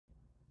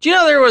Do you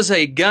know there was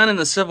a gun in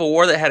the Civil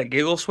War that had a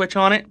Giggle switch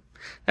on it?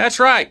 That's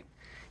right.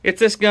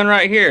 It's this gun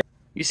right here.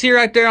 You see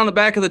right there on the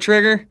back of the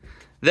trigger?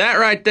 That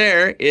right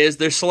there is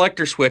their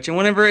selector switch. And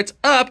whenever it's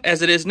up,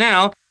 as it is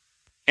now,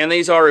 and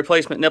these are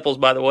replacement nipples,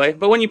 by the way,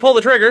 but when you pull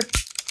the trigger,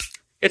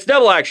 it's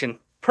double action.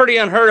 Pretty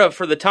unheard of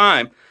for the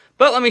time.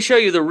 But let me show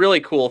you the really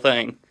cool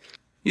thing.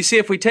 You see,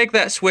 if we take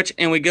that switch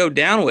and we go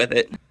down with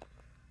it,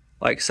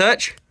 like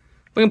such,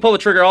 we can pull the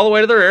trigger all the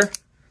way to the rear.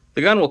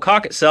 The gun will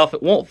cock itself.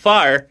 It won't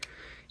fire.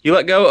 You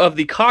let go of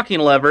the cocking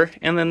lever,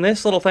 and then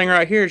this little thing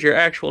right here is your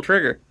actual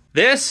trigger.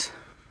 This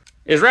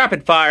is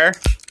rapid fire,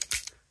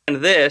 and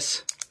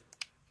this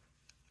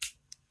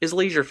is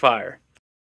leisure fire.